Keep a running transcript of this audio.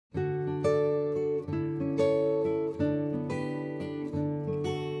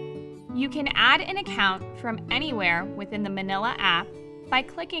can add an account from anywhere within the Manilla app by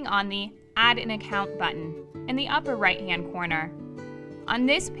clicking on the Add an Account button in the upper right-hand corner. On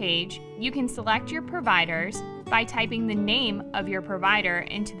this page, you can select your providers by typing the name of your provider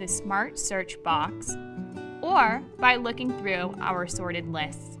into the Smart Search box or by looking through our sorted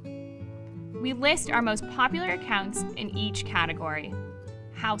lists. We list our most popular accounts in each category: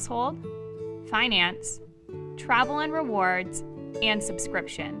 household, finance, travel and rewards, and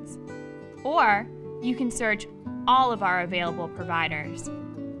subscriptions. Or you can search all of our available providers.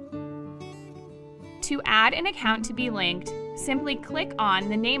 To add an account to be linked, simply click on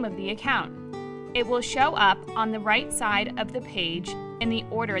the name of the account. It will show up on the right side of the page in the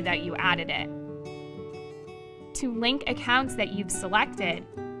order that you added it. To link accounts that you've selected,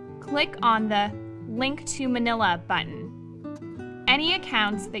 click on the Link to Manilla button. Any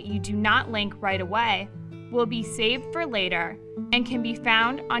accounts that you do not link right away will be saved for later and can be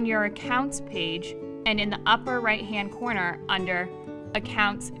found on your Accounts page and in the upper right-hand corner under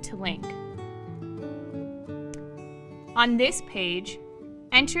Accounts to Link. On this page,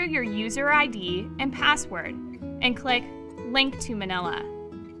 enter your user ID and password and click Link to Manilla.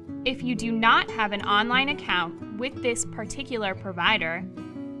 If you do not have an online account with this particular provider,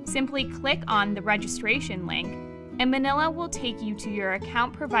 simply click on the registration link and Manilla will take you to your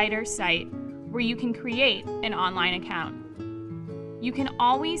account provider site where you can create an online account. You can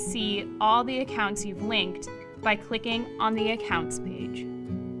always see all the accounts you've linked by clicking on the Accounts page.